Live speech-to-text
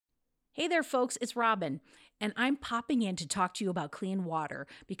Hey there, folks, it's Robin, and I'm popping in to talk to you about clean water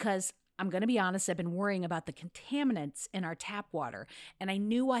because I'm going to be honest, I've been worrying about the contaminants in our tap water, and I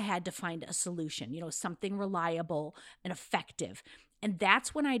knew I had to find a solution, something reliable and effective. And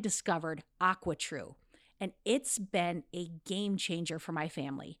that's when I discovered AquaTrue, and it's been a game changer for my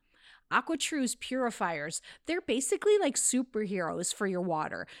family. AquaTrue's purifiers, they're basically like superheroes for your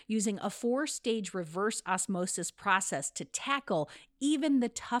water, using a 4-stage reverse osmosis process to tackle even the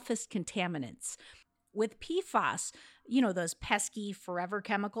toughest contaminants. With PFAS, those pesky forever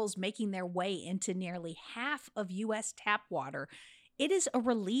chemicals making their way into nearly half of U.S. tap water, it is a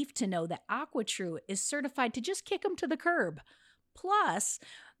relief to know that AquaTrue is certified to just kick them to the curb. Plus,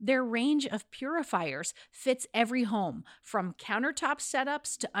 their range of purifiers fits every home, from countertop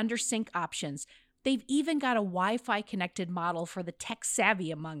setups to under-sink options. They've even got a Wi-Fi connected model for the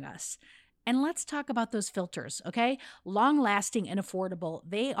tech-savvy among us. And let's talk about those filters, okay? Long-lasting and affordable,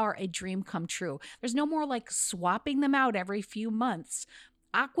 they are a dream come true. There's no more like swapping them out every few months.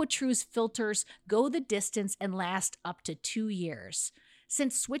 AquaTrue's filters go the distance and last up to 2 years.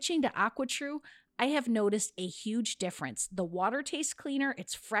 Since switching to AquaTrue, I have noticed a huge difference. The water tastes cleaner,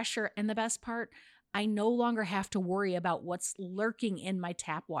 it's fresher, and the best part, I no longer have to worry about what's lurking in my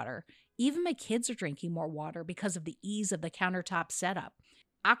tap water. Even my kids are drinking more water because of the ease of the countertop setup.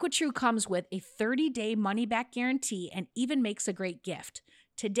 AquaTrue comes with a 30-day money-back guarantee and even makes a great gift.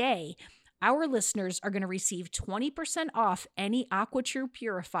 Today, our listeners are going to receive 20% off any AquaTrue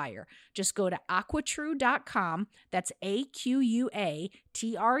purifier. Just go to aquatrue.com, that's AQUATRU.com,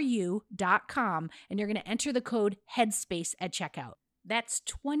 and you're going to enter the code HEADSPACE at checkout. That's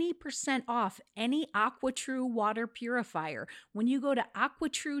 20% off any AquaTrue water purifier when you go to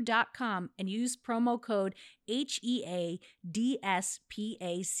aquatrue.com and use promo code HEADSPACE.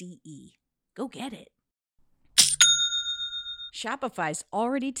 Go get it. Shopify's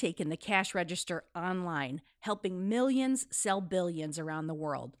already taken the cash register online, helping millions sell billions around the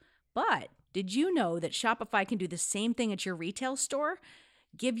world. But did you know that Shopify can do the same thing at your retail store?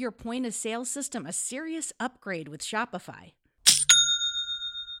 Give your point of sale system a serious upgrade with Shopify.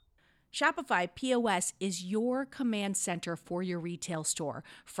 Shopify POS is your command center for your retail store.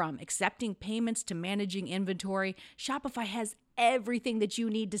 From accepting payments to managing inventory, Shopify has everything that you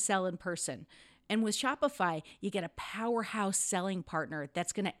need to sell in person. And with Shopify, you get a powerhouse selling partner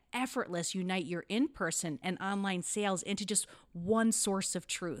that's going to effortlessly unite your in-person and online sales into just one source of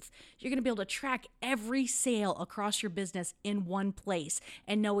truth. You're going to be able to track every sale across your business in one place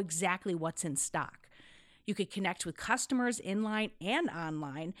and know exactly what's in stock. You could connect with customers inline and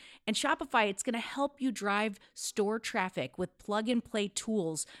online. And Shopify, it's going to help you drive store traffic with plug-and-play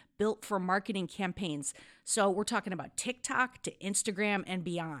tools built for marketing campaigns. So we're talking about TikTok to Instagram and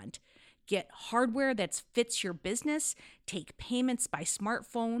beyond. Get hardware that fits your business, take payments by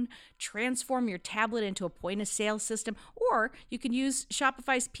smartphone, transform your tablet into a point-of-sale system, or you can use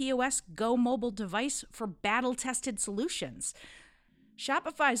Shopify's POS Go mobile device for battle-tested solutions.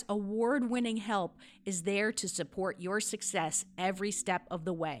 Shopify's award-winning help is there to support your success every step of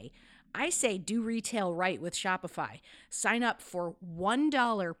the way. I say do retail right with Shopify. Sign up for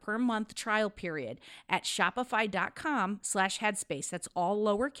 $1 per month trial period at shopify.com/headspace. That's all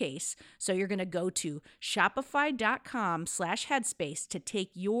lowercase. So you're going to go to shopify.com/headspace to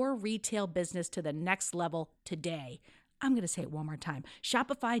take your retail business to the next level today. I'm going to say it one more time.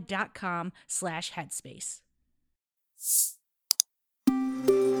 Shopify.com/headspace.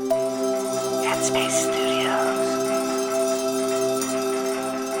 Headspace Studios.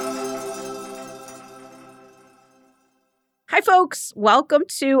 Hi, folks. Welcome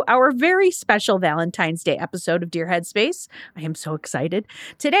to our very special Valentine's Day episode of Dear Headspace. I am so excited.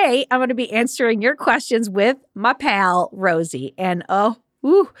 Today, I'm going to be answering your questions with my pal, Rosie. And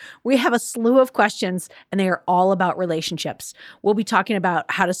we have a slew of questions, and they are all about relationships. We'll be talking about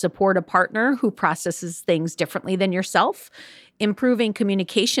how to support a partner who processes things differently than yourself, improving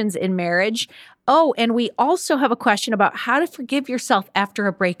communications in marriage. Oh, and we also have a question about how to forgive yourself after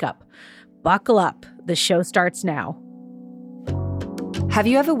a breakup. Buckle up. The show starts now. Have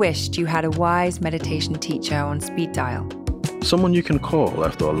you ever wished you had a wise meditation teacher on speed dial? Someone you can call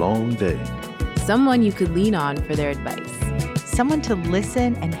after a long day. Someone you could lean on for their advice. Someone to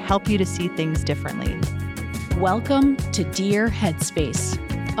listen and help you to see things differently. Welcome to Dear Headspace,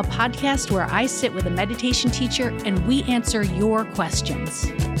 a podcast where I sit with a meditation teacher and we answer your questions.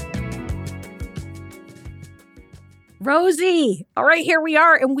 Rosie, all right, here we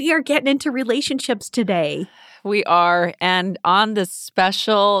are, and we are getting into relationships today. We are, and on this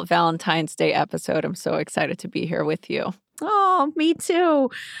special Valentine's Day episode, I'm so excited to be here with you. Oh, me too.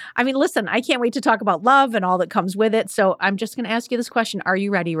 I mean, listen, I can't wait to talk about love and all that comes with it. So I'm just going to ask you this question. Are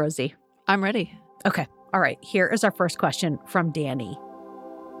you ready, Rosie? I'm ready. Okay. All right. Here is our first question from Danny.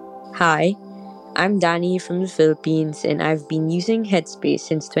 Hi, I'm Danny from the Philippines and I've been using Headspace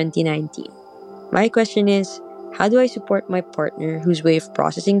since 2019. My question is, how do I support my partner whose way of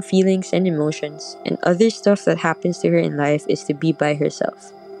processing feelings and emotions and other stuff that happens to her in life is to be by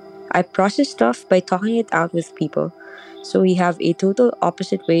herself? I process stuff by talking it out with people, so we have a total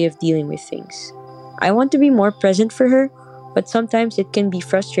opposite way of dealing with things. I want to be more present for her, but sometimes it can be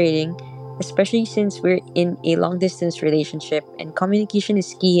frustrating, especially since we're in a long distance relationship and communication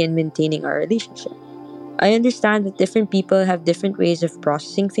is key in maintaining our relationship. I understand that different people have different ways of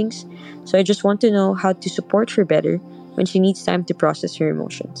processing things, so I just want to know how to support her better when she needs time to process her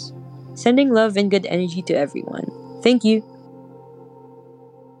emotions. Sending love and good energy to everyone. Thank you.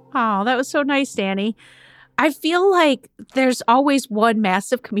 Oh, that was so nice, Danny. I feel like there's always one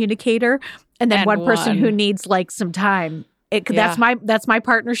massive communicator and then And one person who one. needs like some time. Yeah. That's my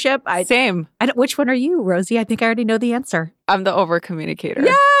partnership. Same. Which one are you, Rosie? I think I already know the answer. I'm the over communicator.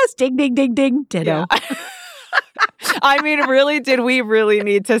 Yes, ding, ding, ding, ding. Ditto. Yeah. I mean, really, did we really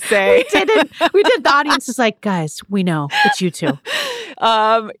need to say? We didn't. The audience is like, guys, we know it's you two.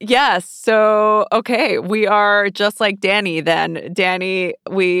 Yes. So, okay, we are just like Danny then. Danny,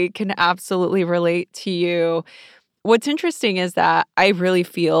 we can absolutely relate to you. What's interesting is that I really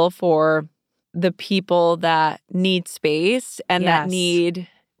feel for the people that need space and that Yes.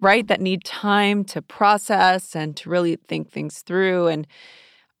 need time to process and to really think things through. And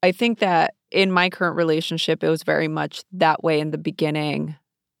I think that in my current relationship, it was very much that way in the beginning.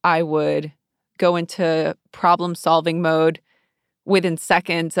 I would go into problem-solving mode within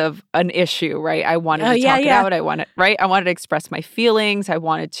seconds of an issue, right? I wanted to talk it out. I wanted to express my feelings. I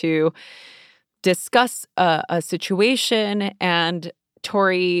wanted to discuss a situation, and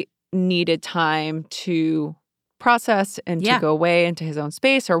Tori needed time to process and to go away into his own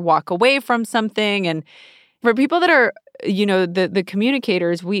space or walk away from something. And for people that are, the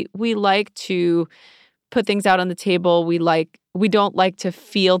communicators, we like to put things out on the table. We don't like to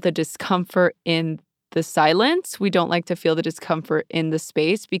feel the discomfort in the silence. We don't like to feel the discomfort in the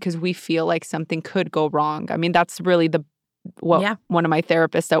space because we feel like something could go wrong. I mean, that's really what one of my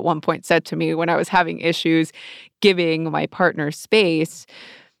therapists at one point said to me when I was having issues giving my partner space.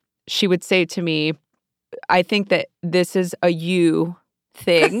 She would say to me, I think that this is a you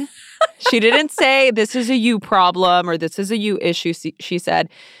thing. She didn't say this is a you problem or this is a you issue. She said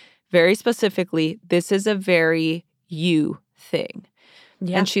very specifically, this is a very you thing.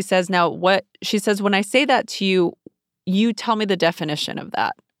 Yeah. And she says, when I say that to you, you tell me the definition of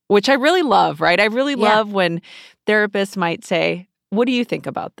that, which I really love, right? I really love when therapists might say, what do you think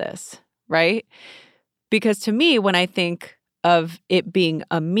about this, right? Because to me, when I think of it being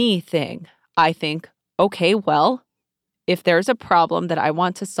a me thing, I think, okay, well, if there's a problem that I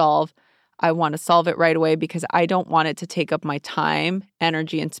want to solve it right away because I don't want it to take up my time,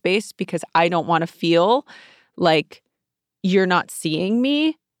 energy, and space because I don't want to feel like you're not seeing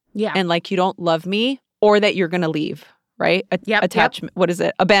me and like you don't love me or that you're going to leave, right? Attachment, what is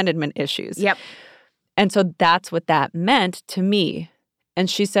it? Abandonment issues. Yep. And so that's what that meant to me. And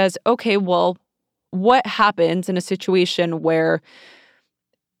she says, okay, well, what happens in a situation where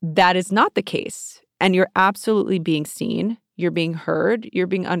that is not the case and you're absolutely being seen, you're being heard, you're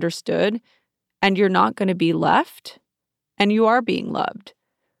being understood, and you're not going to be left and you are being loved?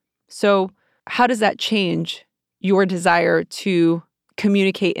 So how does that change your desire to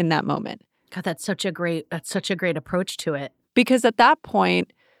communicate in that moment? God, that's such a great approach to it. Because at that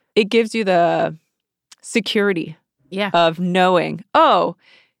point, it gives you the security of knowing, oh,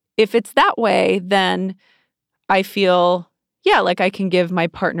 if it's that way, then I feel, like I can give my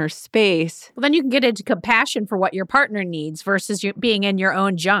partner space. Well, then you can get into compassion for what your partner needs versus you being in your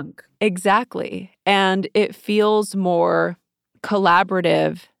own junk. Exactly. And it feels more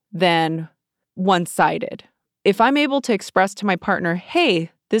collaborative than one-sided. If I'm able to express to my partner,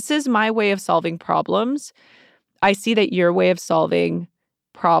 hey, this is my way of solving problems. I see that your way of solving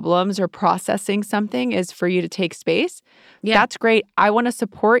problems or processing something is for you to take space. Yeah. That's great. I want to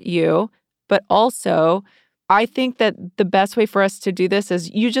support you. But also, I think that the best way for us to do this is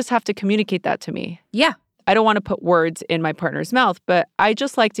you just have to communicate that to me. Yeah. I don't want to put words in my partner's mouth, but I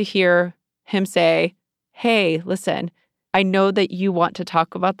just like to hear him say, hey, listen, I know that you want to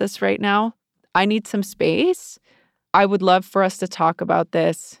talk about this right now. I need some space. I would love for us to talk about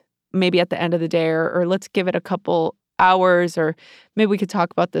this maybe at the end of the day or let's give it a couple hours or maybe we could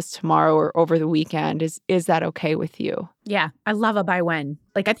talk about this tomorrow or over the weekend. Is that okay with you? Yeah. I love a by when.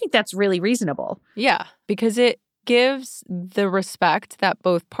 Like, I think that's really reasonable. Yeah, because it gives the respect that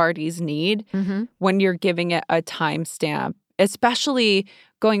both parties need when you're giving it a timestamp. especially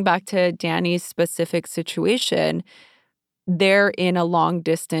going back to Danny's specific situation, they're in a long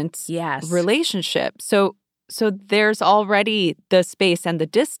distance relationship. So there's already the space and the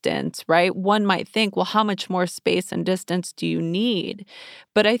distance, right? One might think, well, how much more space and distance do you need?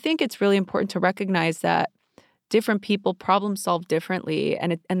 But I think it's really important to recognize that different people problem solve differently,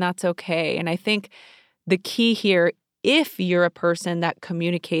 and that's okay. And I think the key here, if you're a person that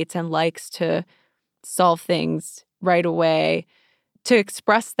communicates and likes to solve things right away, to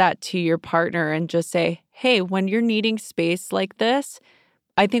express that to your partner and just say, hey, when you're needing space like this,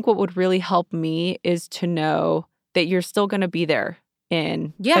 I think what would really help me is to know that you're still going to be there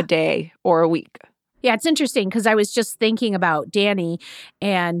in a day or a week. Yeah, it's interesting because I was just thinking about Danny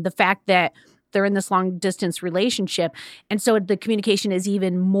and the fact that they're in this long distance relationship. And so the communication is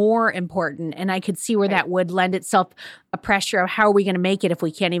even more important. And I could see where that would lend itself a pressure of how are we going to make it if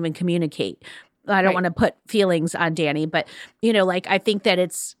we can't even communicate? I don't want to put feelings on Danny, but, I think that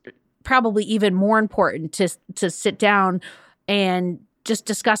it's probably even more important to sit down and just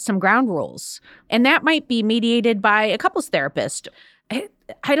discuss some ground rules. And that might be mediated by a couples therapist.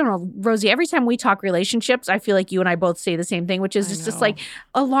 I don't know, Rosie, every time we talk relationships, I feel like you and I both say the same thing, which is just like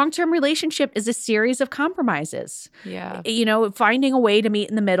a long-term relationship is a series of compromises. Yeah. Finding a way to meet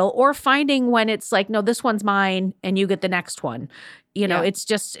in the middle or finding when it's like, no, this one's mine and you get the next one. It's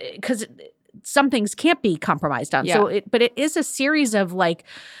just because some things can't be compromised on. Yeah. But it is a series of like,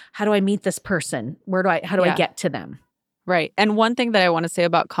 how do I meet this person? How do I get to them? Right. And one thing that I want to say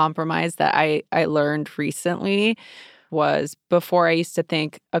about compromise that I learned recently was before I used to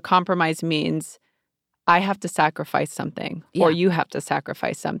think a compromise means I have to sacrifice something or you have to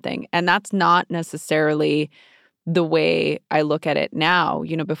sacrifice something. And that's not necessarily the way I look at it now.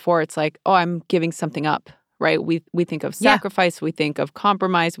 Before it's like, oh, I'm giving something up, right? We think of sacrifice, we think of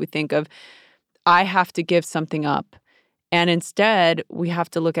compromise, we think of I have to give something up. And instead, we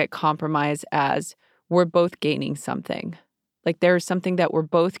have to look at compromise as we're both gaining something. Like there's something that we're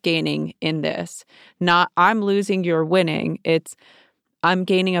both gaining in this. Not I'm losing, you're winning. It's I'm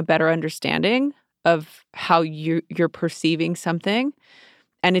gaining a better understanding of how you're perceiving something.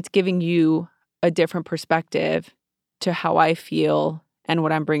 And it's giving you a different perspective to how I feel and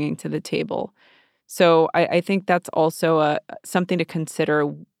what I'm bringing to the table. So I think that's also something to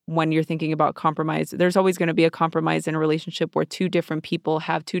consider when you're thinking about compromise. There's always going to be a compromise in a relationship where two different people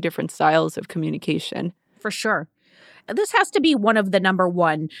have two different styles of communication. For sure. This has to be one of the number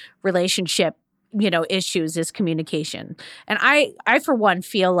one relationship, issues is communication. And I for one,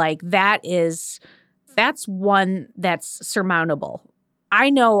 feel like that's one that's surmountable. I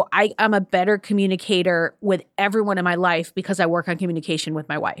know I'm a better communicator with everyone in my life because I work on communication with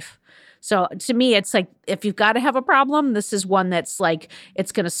my wife. So to me, it's like, if you've got to have a problem, this is one that's like,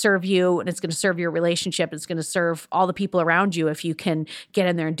 it's going to serve you and it's going to serve your relationship. It's going to serve all the people around you if you can get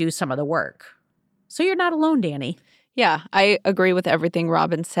in there and do some of the work. So you're not alone, Danny. Yeah, I agree with everything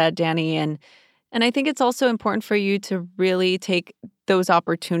Robin said, Danny. And I think it's also important for you to really take those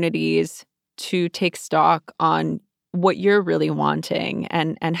opportunities to take stock on what you're really wanting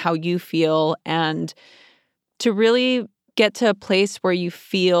and how you feel, and to really get to a place where you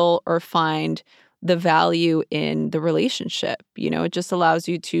feel or find the value in the relationship. It just allows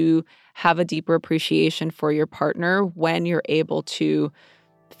you to have a deeper appreciation for your partner when you're able to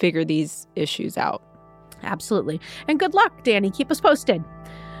figure these issues out. Absolutely. And good luck, Danny. Keep us posted.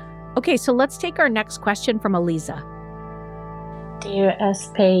 Okay, so let's take our next question from Eliza. Dear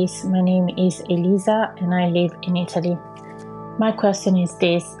Space, my name is Elisa and I live in Italy. My question is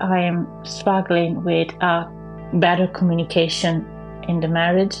this: I am struggling with better communication in the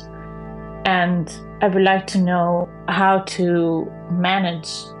marriage, and I would like to know how to manage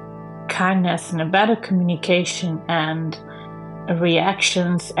kindness and a better communication and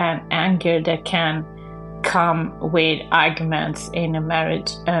reactions and anger that can come with arguments in a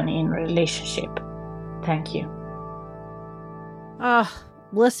marriage and in a relationship. Thank you.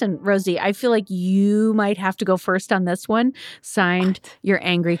 Listen, Rosie, I feel like you might have to go first on this one. Signed, your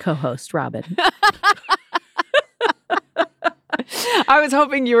angry co-host, Robin. I was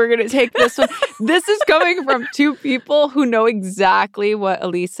hoping you were going to take this one. This is coming from two people who know exactly what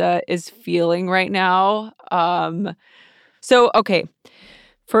Elisa is feeling right now. Okay.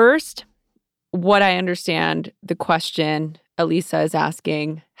 First, what I understand, the question Elisa is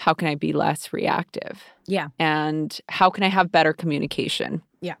asking, how can I be less reactive? Yeah. And how can I have better communication?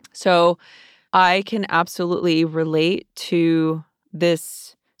 Yeah. So I can absolutely relate to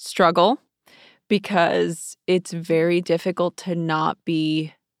this struggle because it's very difficult to not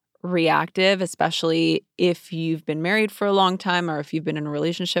be reactive, especially if you've been married for a long time or if you've been in a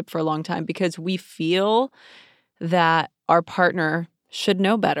relationship for a long time, because we feel that our partner should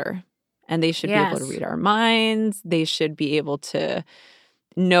know better. And they should be able to read our minds. They should be able to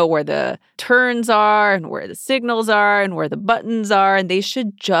know where the turns are and where the signals are and where the buttons are. And they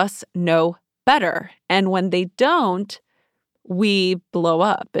should just know better. And when they don't, we blow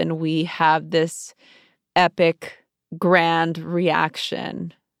up and we have this epic, grand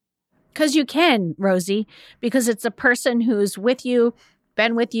reaction. Because you can, Rosie, because it's a person who's with you,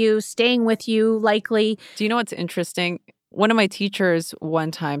 been with you, staying with you, likely. Do you know what's interesting? One of my teachers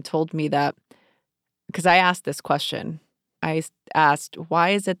one time told me that, because I asked this question. I asked, why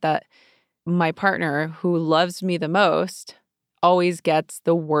is it that my partner who loves me the most always gets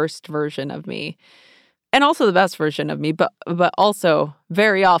the worst version of me? And also the best version of me, but also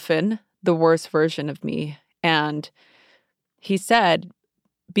very often the worst version of me. And he said,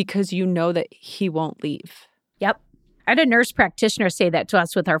 because you know that he won't leave. Yep. I had a nurse practitioner say that to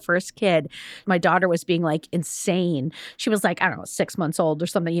us with our first kid. My daughter was being like insane. She was like, I don't know, 6 months old or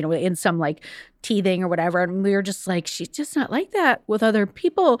something, in some like teething or whatever. And we were just like, she's just not like that with other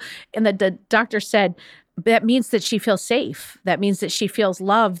people. And the doctor said, that means that she feels safe. That means that she feels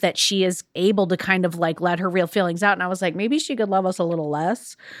loved, that she is able to kind of like let her real feelings out. And I was like, maybe she could love us a little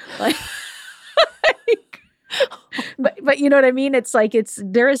less. Like, but you know what I mean? It's like,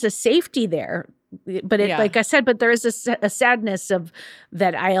 there is a safety there. But like I said, but there is a sadness of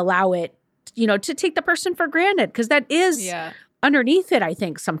that I allow it, to take the person for granted, because that is underneath it, I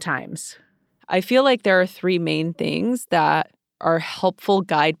think, sometimes. I feel like there are three main things that are helpful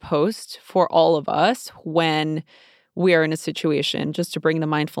guideposts for all of us when we are in a situation, just to bring the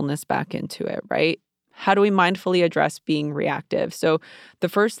mindfulness back into it, right? How do we mindfully address being reactive? So the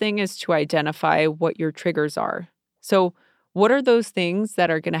first thing is to identify what your triggers are. So what are those things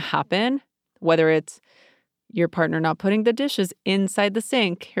that are going to happen? Whether it's your partner not putting the dishes inside the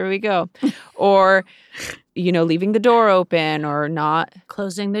sink, here we go, or, leaving the door open, or not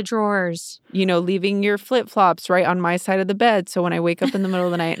closing the drawers, leaving your flip-flops right on my side of the bed. So when I wake up in the middle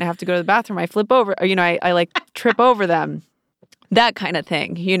of the night and I have to go to the bathroom, I flip over, or, I like trip over them, that kind of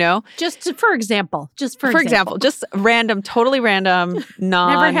thing, Just for example, just random, totally random,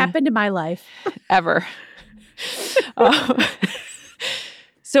 never happened in my life. Ever.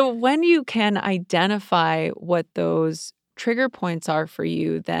 So when you can identify what those trigger points are for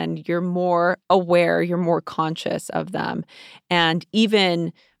you, then you're more aware, you're more conscious of them. And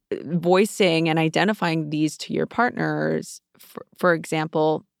even voicing and identifying these to your partners, for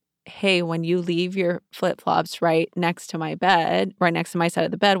example, hey, when you leave your flip-flops right next to my bed, right next to my side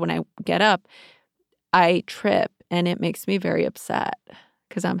of the bed, when I get up, I trip and it makes me very upset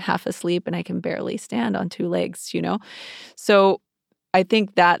because I'm half asleep and I can barely stand on two legs, So I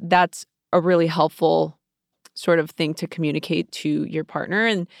think that that's a really helpful sort of thing to communicate to your partner.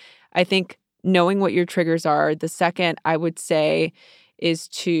 And I think knowing what your triggers are, the second I would say is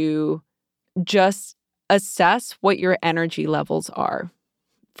to just assess what your energy levels are.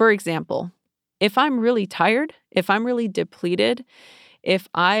 For example, if I'm really tired, if I'm really depleted, if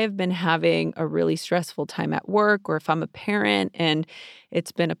I've been having a really stressful time at work, or if I'm a parent and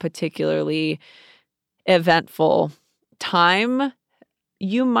it's been a particularly eventful time,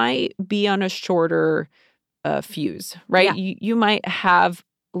 you might be on a shorter fuse, right? Yeah. You might have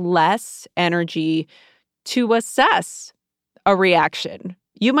less energy to assess a reaction.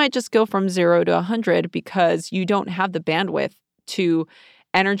 You might just go from 0 to 100 because you don't have the bandwidth to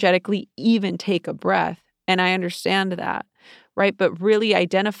energetically even take a breath. And I understand that, right? But really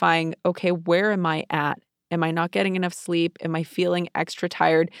identifying, okay, where am I at? Am I not getting enough sleep? Am I feeling extra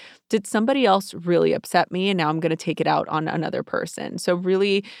tired? Did somebody else really upset me? And now I'm going to take it out on another person. So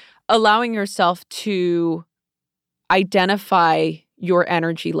really allowing yourself to identify your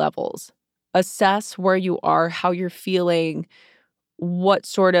energy levels, assess where you are, how you're feeling, what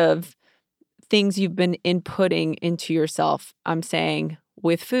sort of things you've been inputting into yourself. I'm saying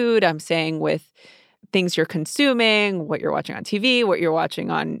with food, I'm saying with things you're consuming, what you're watching on TV, what you're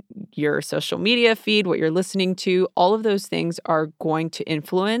watching on your social media feed, what you're listening to, all of those things are going to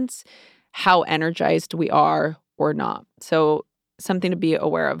influence how energized we are or not. So something to be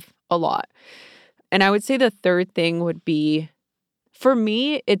aware of a lot. And I would say the third thing would be, for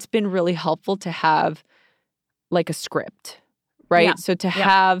me, it's been really helpful to have like a script, right? Yeah. So to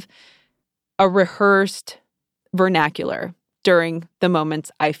have a rehearsed vernacular during the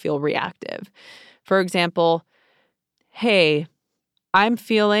moments I feel reactive. For example, hey, I'm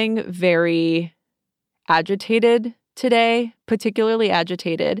feeling very agitated today, particularly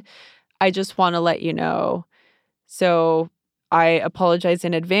agitated. I just want to let you know. So I apologize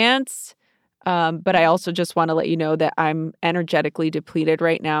in advance, but I also just want to let you know that I'm energetically depleted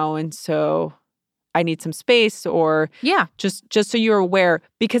right now. And so I need some space, or just so you're aware.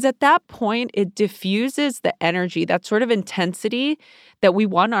 Because at that point, it diffuses the energy, that sort of intensity that we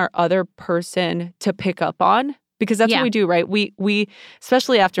want our other person to pick up on. Because that's what we do, right? We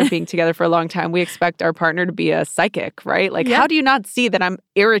especially after being together for a long time, we expect our partner to be a psychic, right? Like, how do you not see that I'm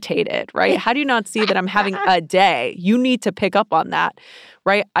irritated, right? How do you not see that I'm having a day? You need to pick up on that,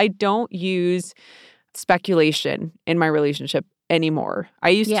 right? I don't use speculation in my relationship anymore. I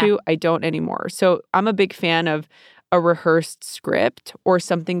used to, I don't anymore. So I'm a big fan of a rehearsed script or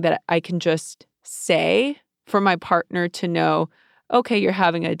something that I can just say for my partner to know, okay, you're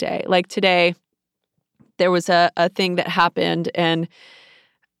having a day. Like today, there was a thing that happened, and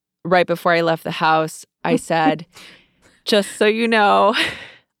right before I left the house, I said, just so you know,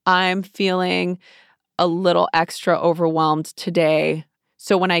 I'm feeling a little extra overwhelmed today.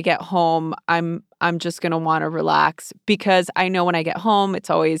 So when I get home, I'm just going to want to relax, because I know when I get home, it's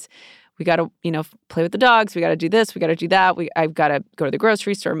always, we got to, play with the dogs. We got to do this. We got to do that. I've got to go to the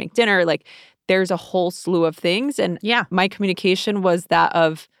grocery store, make dinner. Like, there's a whole slew of things. And my communication was that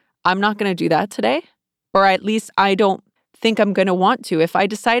of, I'm not going to do that today. Or at least I don't think I'm going to want to. If I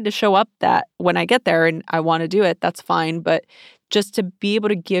decide to show up that when I get there and I want to do it, that's fine. But just to be able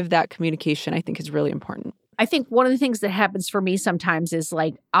to give that communication, I think is really important. I think one of the things that happens for me sometimes is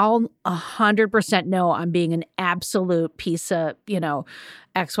like, I'll 100% know I'm being an absolute piece of,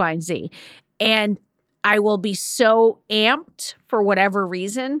 X, Y, and Z. And I will be so amped for whatever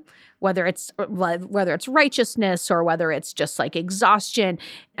reason, whether it's righteousness or whether it's just like exhaustion.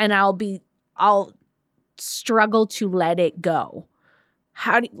 And I'll struggle to let it go.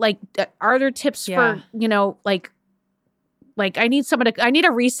 Are there tips for, like I need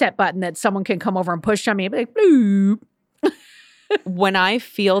a reset button that someone can come over and push on me and be like, bloop. When I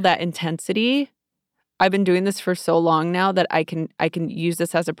feel that intensity, I've been doing this for so long now that I can use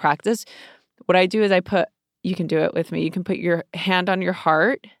this as a practice. What I do is you can do it with me. You can put your hand on your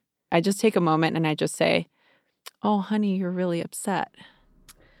heart. I just take a moment and I just say, oh, honey, you're really upset.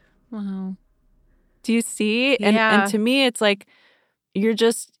 Wow. Do you see? And to me, it's like you're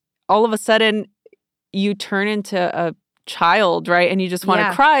just, all of a sudden, you turn into a child, right? And you just want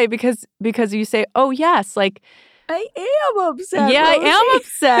to cry because you say, oh, yes, like, I am upset. Yeah, Rosie. I am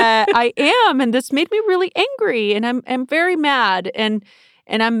upset. I am. And this made me really angry. And I'm very mad. And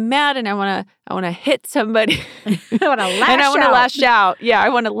I'm mad and I want to hit somebody. I want to lash out. And I want to lash out. Yeah, I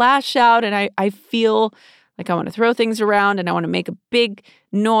want to lash out. And I feel like I want to throw things around and I want to make a big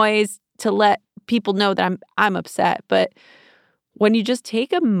noise to let people know that I'm upset. But when you just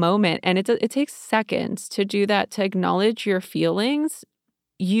take a moment, and it takes seconds to do that, to acknowledge your feelings,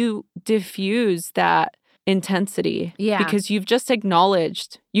 you diffuse that intensity. Yeah. Because you've just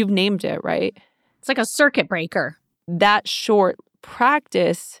acknowledged, you've named it, right? It's like a circuit breaker. That short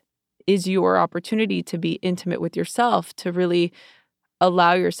practice is your opportunity to be intimate with yourself, to really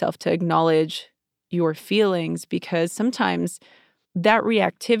allow yourself to acknowledge your feelings, because sometimes that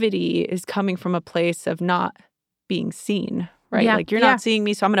reactivity is coming from a place of not being seen, right? Yeah, like you're not seeing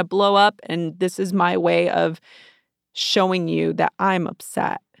me, so I'm going to blow up, and this is my way of showing you that I'm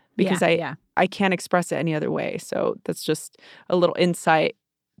upset because I can't express it any other way. So that's just a little insight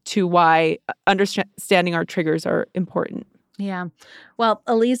to why understanding our triggers are important. Yeah. Well,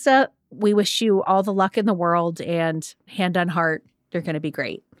 Elisa, we wish you all the luck in the world, and hand on heart, you're going to be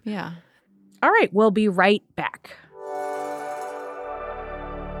great. Yeah. All right. We'll be right back.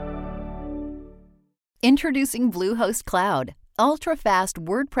 Introducing Bluehost Cloud, ultra-fast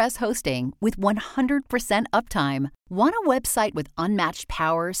WordPress hosting with 100% uptime. Want a website with unmatched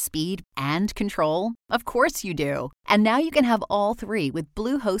power, speed, and control? Of course you do. And now you can have all three with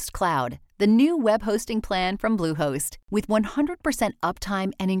Bluehost Cloud, the new web hosting plan from Bluehost. With 100%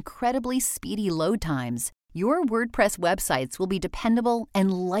 uptime and incredibly speedy load times, your WordPress websites will be dependable and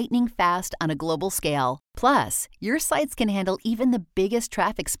lightning fast on a global scale. Plus, your sites can handle even the biggest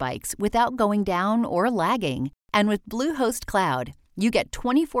traffic spikes without going down or lagging. And with Bluehost Cloud, you get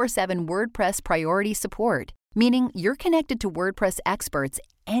 24/7 WordPress priority support, meaning you're connected to WordPress experts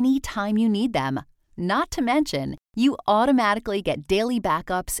anytime you need them. Not to mention, you automatically get daily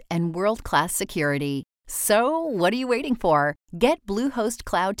backups and world-class security. So, what are you waiting for? Get Bluehost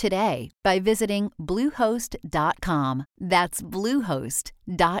Cloud today by visiting Bluehost.com. That's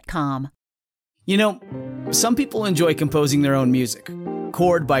Bluehost.com. You know, some people enjoy composing their own music,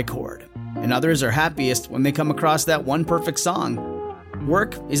 chord by chord, and others are happiest when they come across that one perfect song.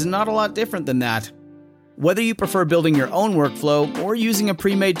 Work is not a lot different than that. Whether you prefer building your own workflow or using a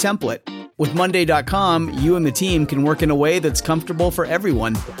pre-made template, with Monday.com, you and the team can work in a way that's comfortable for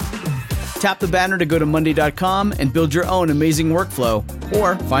everyone. Tap the banner to go to Monday.com and build your own amazing workflow,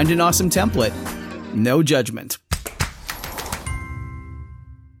 or find an awesome template. No judgment.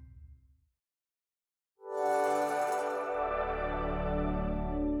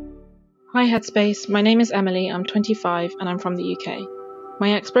 Hi Headspace, my name is Emily, I'm 25 and I'm from the UK.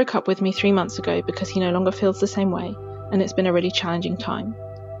 My ex broke up with me 3 months ago because he no longer feels the same way, and it's been a really challenging time.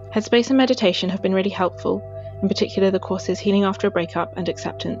 Headspace and meditation have been really helpful, in particular the courses Healing After a Breakup and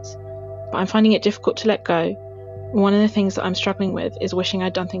Acceptance, but I'm finding it difficult to let go. One of the things that I'm struggling with is wishing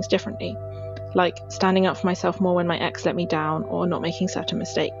I'd done things differently, like standing up for myself more when my ex let me down or not making certain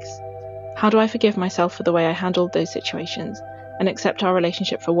mistakes. How do I forgive myself for the way I handled those situations and accept our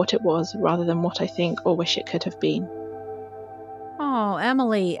relationship for what it was rather than what I think or wish it could have been? Oh,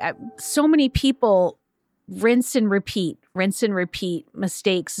 Emily, so many people rinse and repeat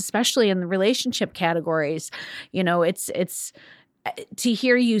mistakes, especially in the relationship categories. You know, it's to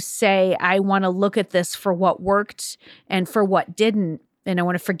hear you say, I want to look at this for what worked and for what didn't. And I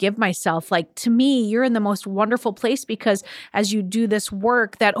want to forgive myself. Like, to me, you're in the most wonderful place, because as you do this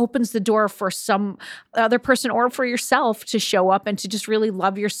work, that opens the door for some other person or for yourself to show up and to just really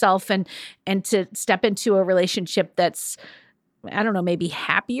love yourself and to step into a relationship that's, I don't know, maybe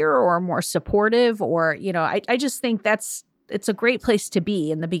happier or more supportive, or, you know, I just think it's a great place to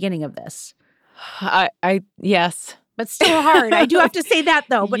be in the beginning of this. Yes. But still hard. I do have to say that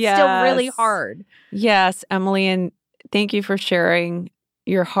though, but Yes. still really hard. Yes, Emily, and thank you for sharing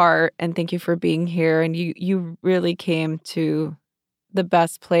your heart, and thank you for being here. And you really came to the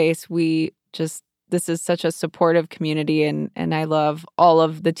best place. This is such a supportive community, and I love all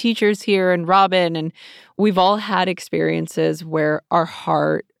of the teachers here and Robin, and we've all had experiences where our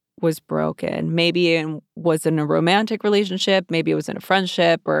heart was broken. Maybe it was in a romantic relationship, maybe it was in a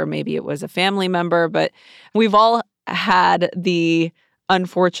friendship, or maybe it was a family member, but we've all had the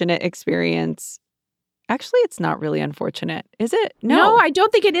unfortunate experience. Actually, it's not really unfortunate, is it? No, I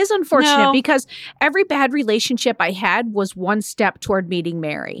don't think it is unfortunate, No. because every bad relationship I had was one step toward meeting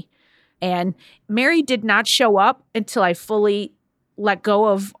Mary. And Mary did not show up until I fully let go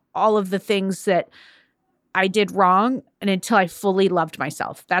of all of the things that I did wrong, and until I fully loved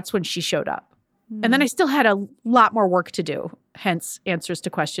myself. That's when she showed up. And then I still had a lot more work to do, hence answers to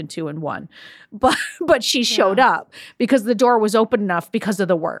question 2 and 1. But she showed up because the door was open enough because of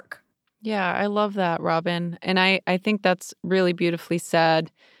the work. Yeah, I love that, Robin. And I think that's really beautifully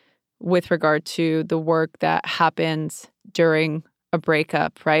said with regard to the work that happens during a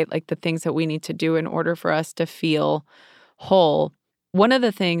breakup, right? Like the things that we need to do in order for us to feel whole. One of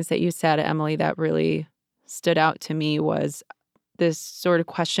the things that you said, Emily, that really stood out to me was this sort of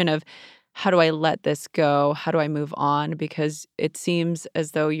question of, how do I let this go? How do I move on? Because it seems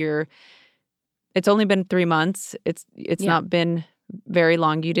as though it's only been 3 months. It's not been very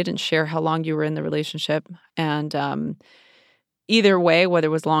long. You didn't share how long you were in the relationship. And either way, whether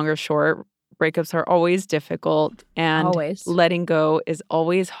it was long or short, breakups are always difficult. And Always. letting go is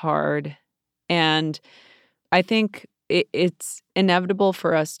always hard. And I think it's inevitable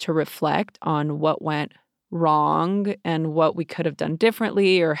for us to reflect on what went wrong and what we could have done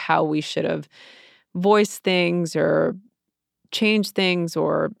differently, or how we should have voiced things or changed things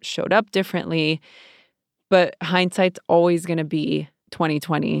or showed up differently. But hindsight's always going to be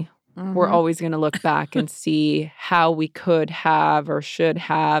 2020. Mm-hmm. We're always going to look back and see how we could have or should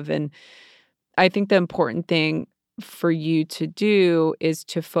have. And I think the important thing for you to do is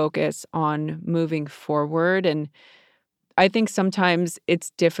to focus on moving forward. And I think sometimes it's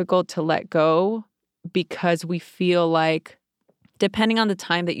difficult to let go because we feel like, depending on the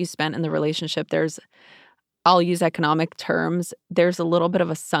time that you spent in the relationship, I'll use economic terms, there's a little bit of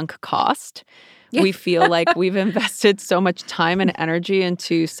a sunk cost. Yeah. We feel like we've invested so much time and energy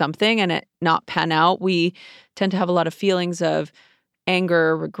into something and it not pan out. We tend to have a lot of feelings of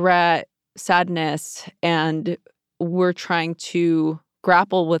anger, regret, sadness, and we're trying to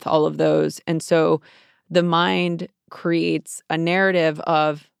grapple with all of those. And so the mind creates a narrative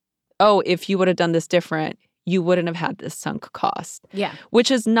of, oh, if you would have done this different, you wouldn't have had this sunk cost. Yeah.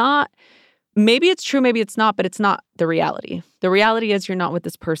 Which is not, maybe it's true, maybe it's not, but it's not the reality. The reality is you're not with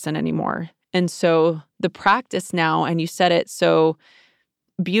this person anymore. And so the practice now, and you said it so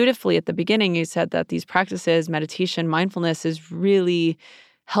beautifully at the beginning, you said that these practices, meditation, mindfulness is really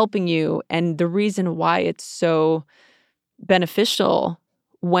helping you. And the reason why it's so beneficial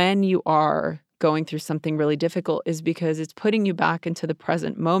when you are going through something really difficult is because it's putting you back into the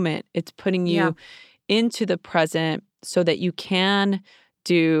present moment. It's putting you into the present so that you can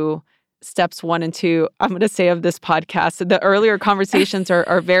do steps 1 and 2, I'm going to say, of this podcast. The earlier conversations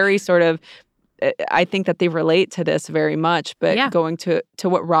are very sort of, I think that they relate to this very much, but going to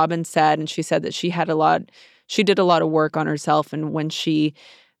what Robin said, and she said that she did a lot of work on herself. And when she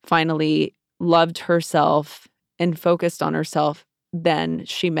finally loved herself and focused on herself, then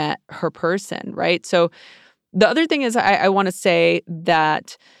she met her person, right? So the other thing is I want to say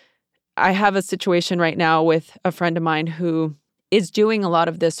that I have a situation right now with a friend of mine who is doing a lot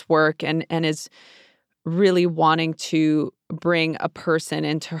of this work and is really wanting to bring a person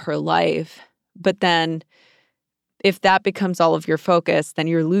into her life. But then if that becomes all of your focus, then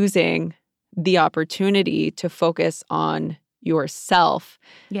you're losing the opportunity to focus on yourself.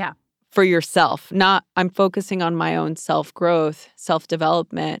 Yeah. For yourself. Not, I'm focusing on my own self-growth,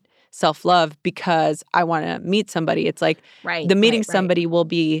 self-development, self-love because I want to meet somebody. It's like the meeting somebody will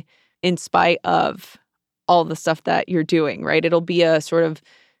be in spite of all the stuff that you're doing, right? It'll be a sort of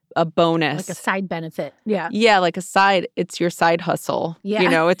a bonus. Like a side benefit. Yeah. Yeah, like a side, it's your side hustle. Yeah. You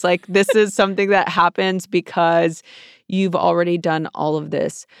know, it's like this is something that happens because you've already done all of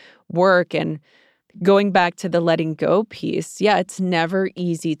this work. And going back to the letting go piece, yeah, it's never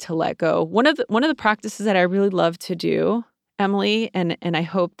easy to let go. One of the practices that I really love to do, Emily, and I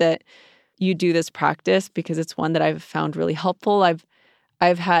hope that you do this practice because it's one that I've found really helpful.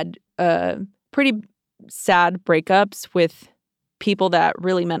 I've had pretty sad breakups with people that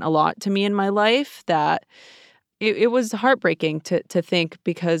really meant a lot to me in my life that it was heartbreaking to think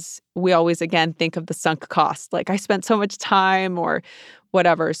because we always, again, think of the sunk cost. Like I spent so much time or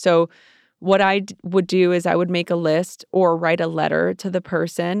whatever. So what I would do is I would make a list or write a letter to the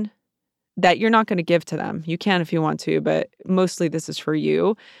person that you're not going to give to them. You can if you want to, but mostly this is for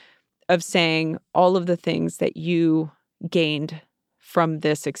you, of saying all of the things that you gained from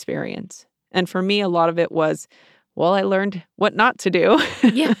this experience. And for me, a lot of it was, well, I learned what not to do.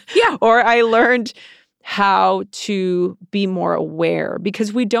 Yeah. Yeah. Or I learned how to be more aware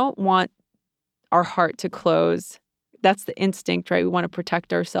because we don't want our heart to close. That's the instinct, right? We want to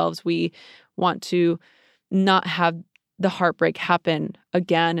protect ourselves. We want to not have the heartbreak happen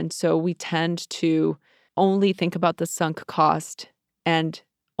again. And so we tend to only think about the sunk cost and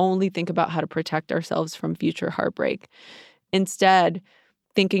only think about how to protect ourselves from future heartbreak. Instead,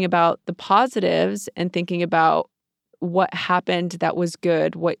 thinking about the positives and thinking about what happened that was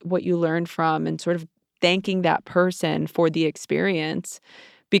good, what you learned from, and sort of thanking that person for the experience.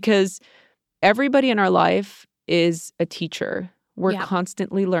 Because everybody in our life is a teacher. We're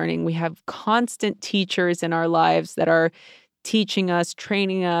constantly learning. We have constant teachers in our lives that are teaching us,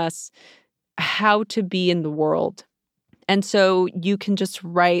 training us how to be in the world. And so you can just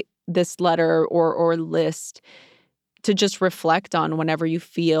write this letter or list to just reflect on whenever you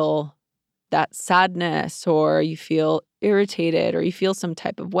feel that sadness or you feel irritated or you feel some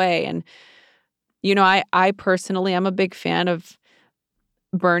type of way. And, you know, I personally am a big fan of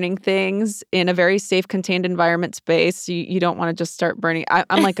burning things in a very safe, contained environment space. You don't want to just start burning.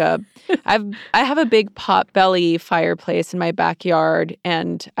 I'm like I have a big potbelly fireplace in my backyard,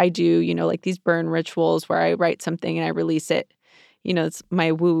 and I do, you know, like these burn rituals where I write something and I release it. You know, it's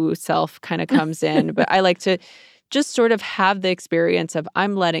my woo-woo self kind of comes in, but I like to just sort of have the experience of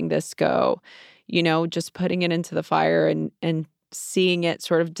I'm letting this go, you know, just putting it into the fire and seeing it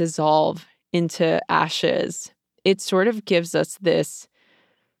sort of dissolve into ashes. It sort of gives us this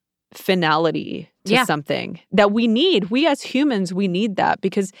finality to something that we need. We as humans, we need that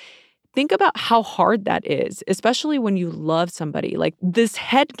because think about how hard that is, especially when you love somebody. Like this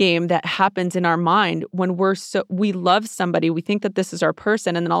head game that happens in our mind when we love somebody, we think that this is our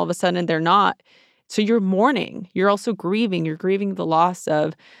person, and then all of a sudden they're not. So you're mourning. You're also grieving. You're grieving the loss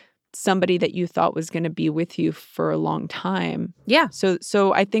of somebody that you thought was going to be with you for a long time. Yeah.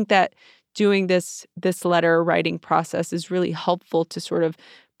 So I think that doing this letter writing process is really helpful to sort of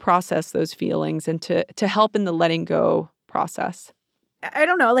process those feelings and to help in the letting go process. I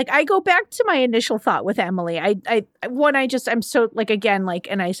don't know. Like I go back to my initial thought with Emily. I'm so like, again, like,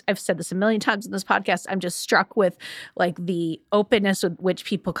 and I've said this a million times in this podcast, I'm just struck with like the openness with which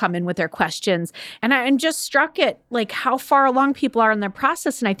people come in with their questions. And I'm just struck at like how far along people are in their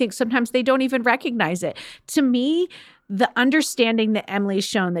process. And I think sometimes they don't even recognize it. To me, the understanding that Emily's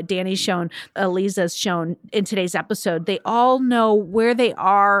shown, that Danny's shown, Eliza's shown in today's episode, they all know where they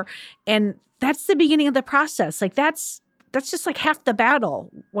are. And that's the beginning of the process. Like that's just like half the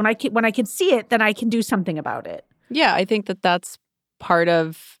battle. When I can see it, then I can do something about it. Yeah, I think that that's part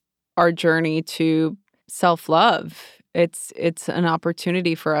of our journey to self-love. It's an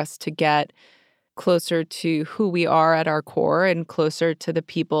opportunity for us to get closer to who we are at our core and closer to the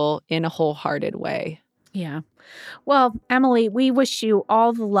people in a wholehearted way. Yeah. Well, Emily, we wish you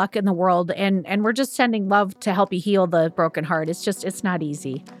all the luck in the world, and we're just sending love to help you heal the broken heart. It's not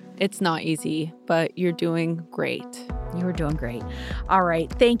easy. It's not easy, but you're doing great. You were doing great. All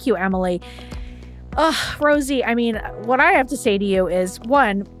right. Thank you, Emily. Rosie, I mean, what I have to say to you is,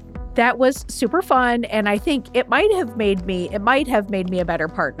 one, That was super fun, and I think it might have made me a better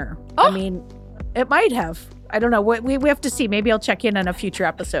partner. Oh. I mean, it might have. I don't know. We have to see. Maybe I'll check in on a future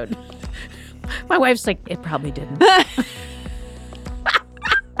episode. My wife's like, it probably didn't.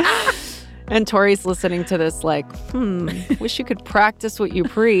 And Tori's listening to this like, wish you could practice what you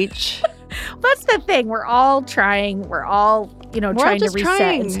preach. That's the thing. We're all trying. We're all, trying to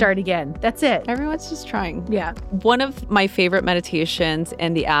reset and start again. That's it. Everyone's just trying. Yeah. One of my favorite meditations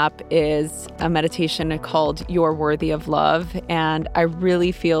in the app is a meditation called You're Worthy of Love. And I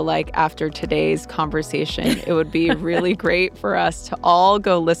really feel like after today's conversation, it would be really great for us to all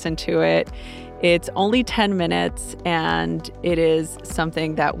go listen to it. It's only 10 minutes, and it is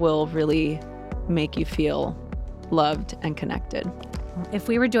something that will really make you feel loved and connected. If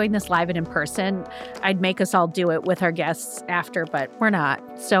we were doing this live and in person, I'd make us all do it with our guests after, but we're not.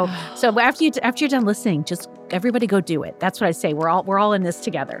 So after you're done listening, just everybody go do it. That's what I say. We're all in this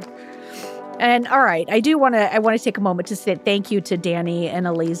together. And all right, I want to take a moment to say thank you to Danny and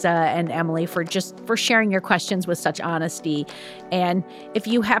Eliza and Emily for sharing your questions with such honesty. And if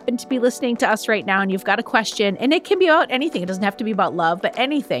you happen to be listening to us right now and you've got a question, and it can be about anything, it doesn't have to be about love, but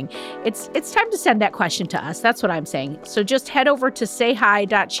anything, it's time to send that question to us. That's what I'm saying. So just head over to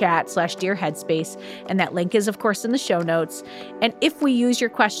sayhi.chat/dearheadspace, and that link is of course in the show notes. And if we use your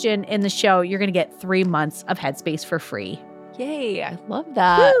question in the show, you're going to get 3 months of Headspace for free. Yay, I love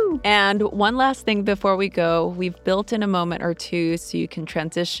that. Woo! And one last thing before we go, we've built in a moment or two so you can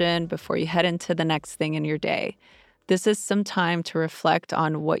transition before you head into the next thing in your day. This is some time to reflect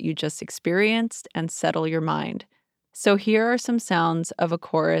on what you just experienced and settle your mind. So here are some sounds of a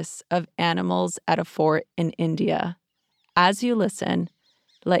chorus of animals at a fort in India. As you listen,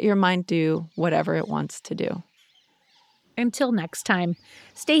 let your mind do whatever it wants to do. Until next time,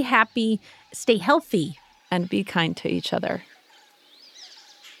 stay happy, stay healthy, and be kind to each other.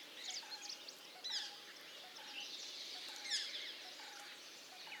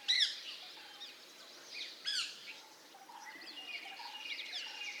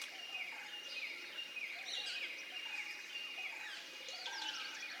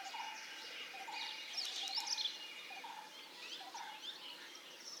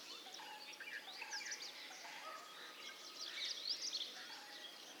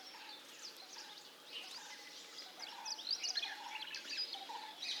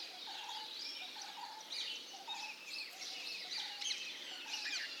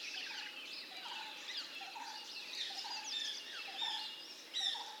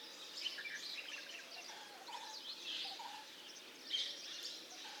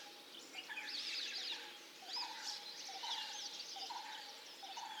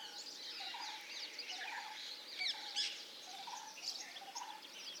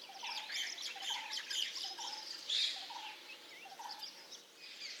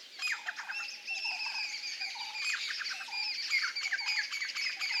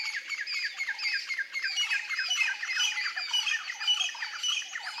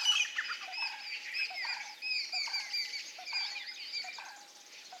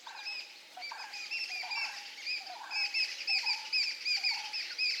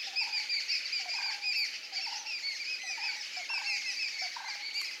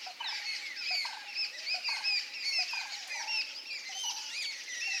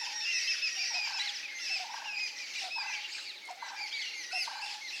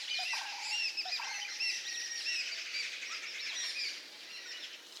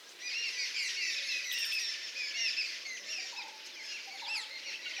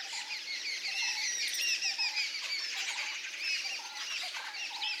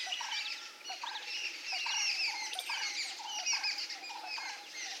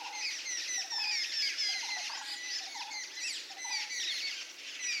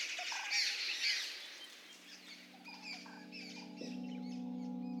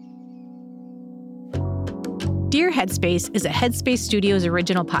 Dear Headspace is a Headspace Studios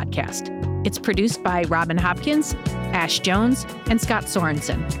original podcast. It's produced by Robin Hopkins, Ash Jones, and Scott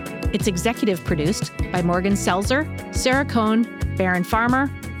Sorensen. It's executive produced by Morgan Selzer, Sarah Cohn, Baron Farmer,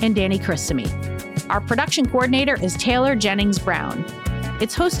 and Danny Chrissamy. Our production coordinator is Taylor Jennings Brown.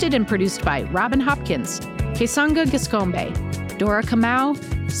 It's hosted and produced by Robin Hopkins, Kesanga Giscombe, Dora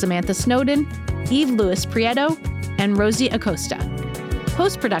Kamau, Samantha Snowden, Eve Lewis Prieto, and Rosie Acosta.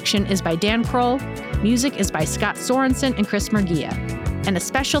 Post-production is by Dan Kroll. Music is by Scott Sorensen and Chris Murguia. And a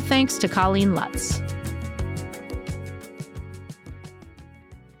special thanks to Colleen Lutz.